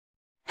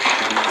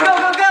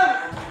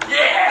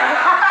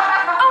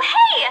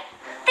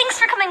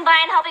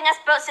helping us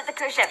both sit the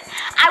cruise ship.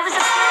 I was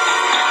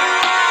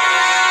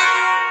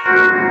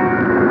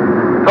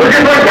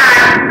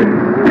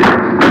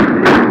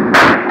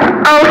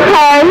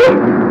Okay,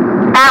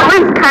 that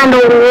was kind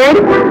of weird.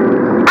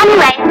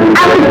 Anyway,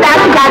 I was about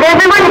to gather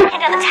everyone and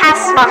hand out the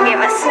tasks Mom gave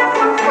us.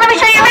 Let me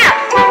show you around.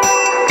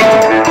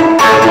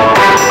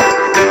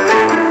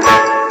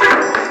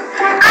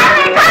 I'm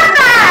in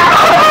pasta!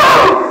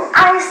 Oh! I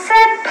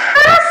said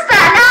pasta,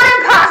 not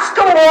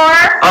impostor!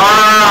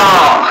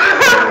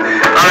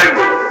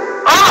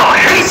 Oh,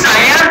 hey,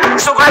 Cyan!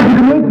 So glad you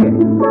could make it.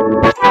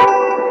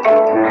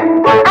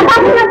 I'm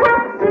passing the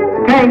pasta.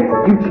 Okay,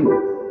 you cheat.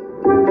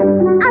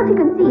 As you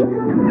can see,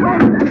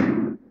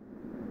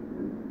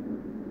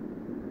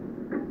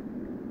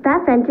 that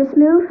vent just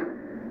moved.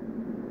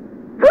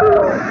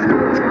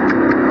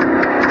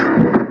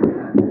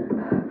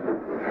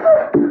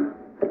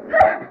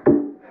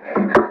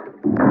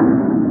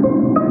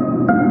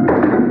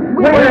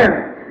 Where?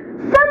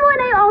 Someone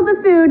ate all the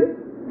food,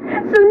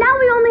 so now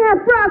we only have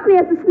broccoli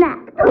as a snack.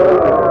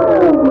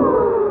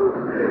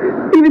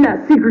 Even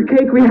that secret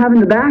cake we have in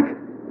the back?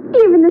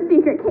 Even the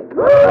secret cake.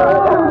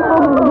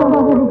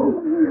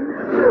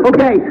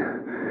 Okay,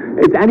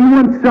 is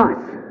anyone sus?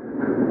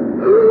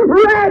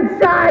 Red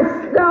sus!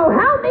 So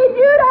help me,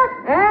 Judah!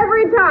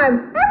 Every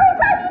time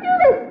you do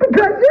this!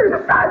 Because you're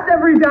sus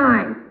every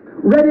time!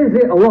 Red is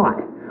it a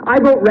lot. I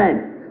vote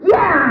red.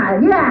 Yeah!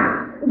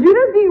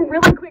 Judah's being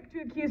really quick to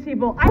accuse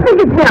people. I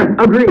think it's him.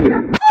 Agreed.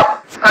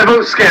 I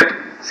vote Skip.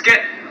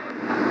 Skip.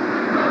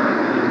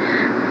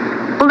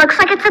 Looks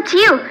like it's up to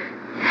you.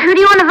 Who do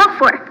you want to vote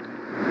for?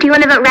 Do you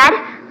want to vote red?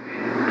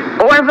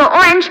 Or vote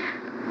orange?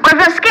 Or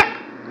vote skip?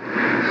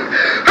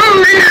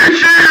 Who do you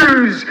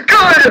choose?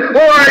 Good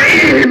or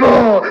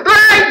evil?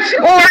 Light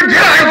or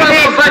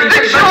darkness?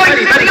 The choice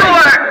is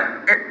yours!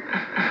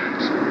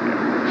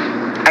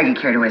 I get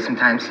carried away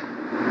sometimes.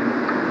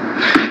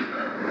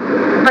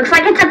 Looks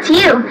like it's up to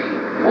you.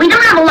 We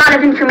don't have a lot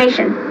of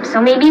information,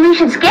 so maybe we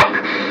should skip?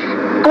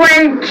 Or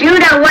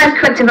Judah was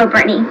quick to vote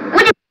Brittany.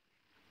 Which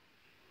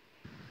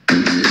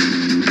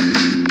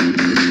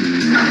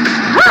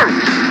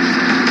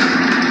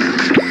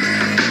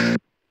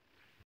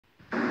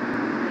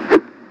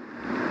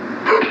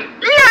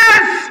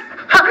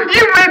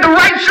You made the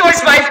right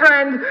choice, my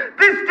friend!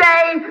 This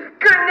day,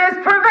 goodness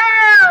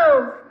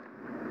prevails!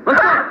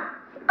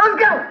 Let's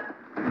go!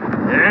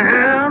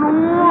 And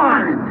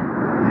 1,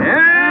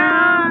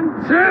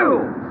 and 2,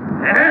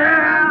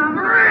 and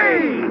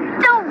 3.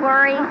 Don't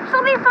worry,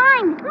 she'll be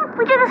fine.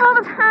 We do this all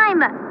the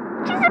time.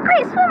 She's a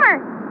great swimmer.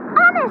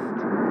 Honest.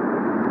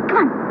 Come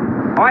on.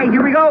 All right,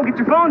 here we go. Get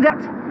your phones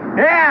out.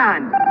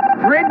 And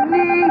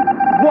Brittany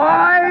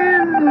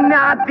was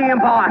not the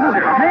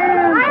imposter.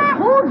 I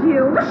told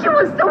you! She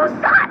was so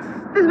sus!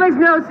 This makes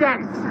no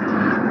sense.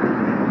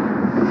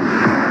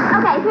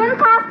 Okay, here are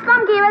the tasks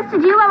Mom gave us to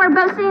do while we're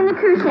both sitting in the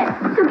cruise ship.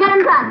 So get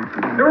them done.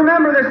 And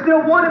remember, there's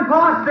still one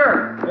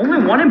imposter. Only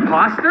one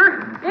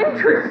imposter?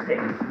 Interesting.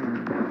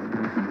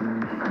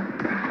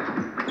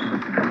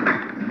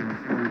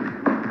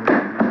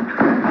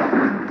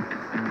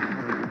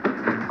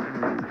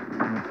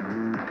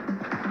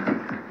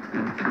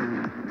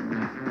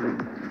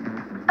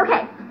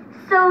 Okay,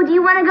 so do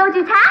you want to go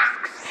do tasks?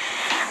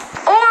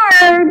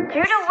 Or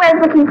Judah was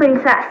looking pretty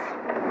sus.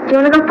 Do you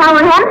want to go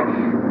follow him?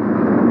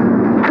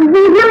 We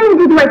really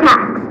need to do our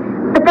tasks.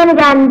 But then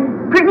again,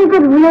 Brittany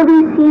did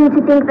really seem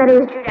to think that it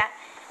was Judah.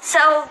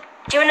 So,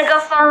 do you want to go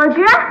follow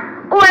Judah?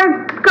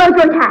 Or go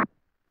do a task?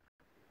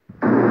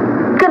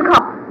 Good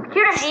call.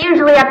 Judah's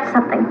usually up to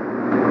something.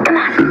 Come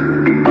on.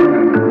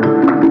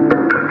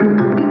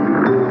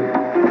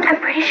 I'm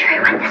pretty sure he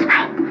went this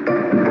way.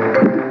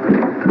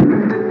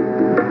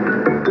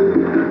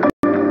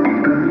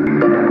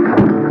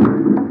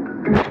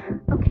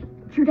 Okay,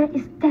 Judah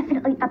is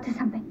definitely up to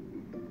something.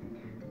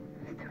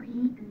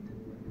 3,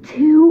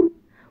 2,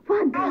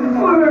 1.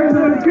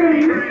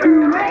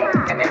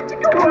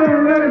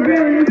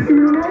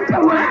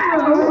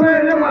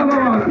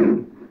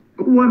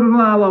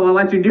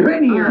 What you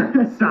doing here,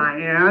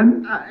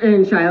 Cyan?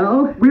 And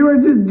Shiloh? We were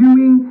just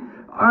doing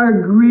our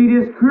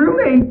greatest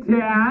crewmate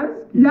task.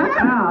 Yeah,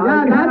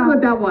 that's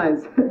what that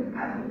was.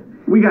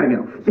 We gotta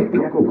go.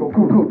 Yeah, go.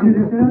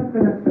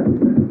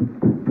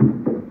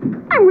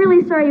 I'm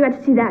really sorry you had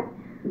to see that.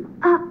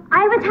 I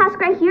have a task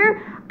right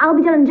here. I'll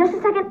be done in just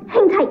a second.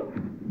 Hang tight.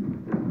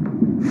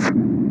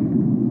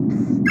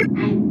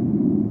 Hey,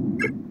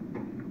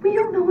 we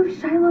don't know if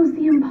Shiloh's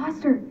the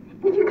imposter.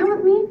 And if you come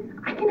with me,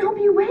 I can help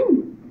you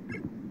win.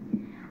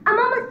 I'm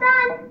almost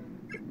done.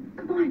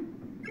 Come on.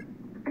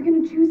 Are you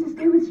gonna choose to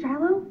stay with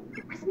Shiloh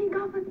or sneak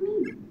off with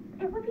me?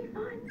 It would be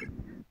fun.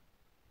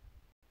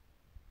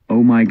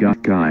 Oh my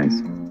god,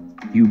 guys.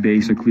 You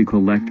basically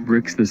collect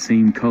bricks the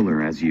same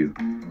color as you,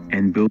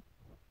 and build.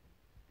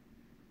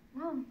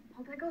 Well,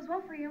 hope that goes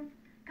well for you.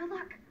 Good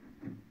luck.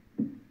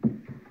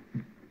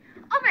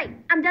 All right,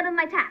 I'm done with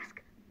my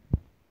task.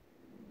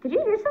 Did you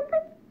hear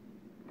something?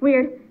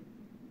 Weird.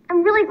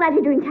 I'm really glad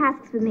you're doing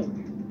tasks with me.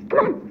 Come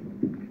on.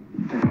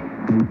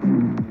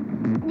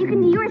 You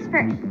can do yours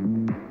first.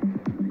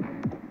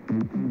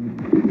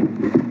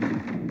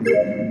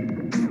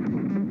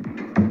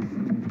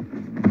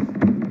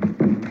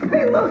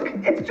 Hey, look!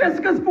 It's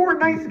Jessica's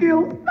Fortnite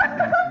skills!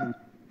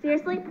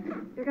 Seriously?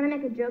 You're gonna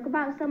make a joke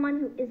about someone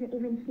who isn't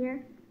even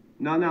here?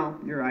 No,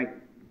 you're right.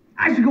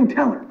 I should go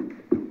tell her.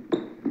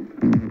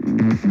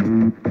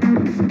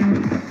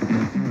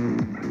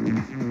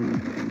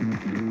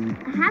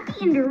 A Happy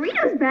and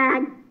Doritos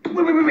bag?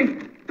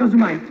 Wait. Those are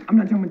mine. I'm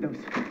not done with those.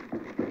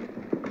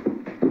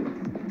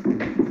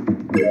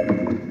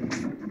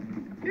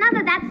 Now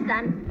that that's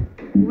done,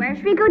 where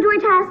should we go do our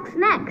tasks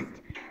next?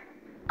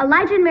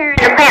 Elijah and Mary.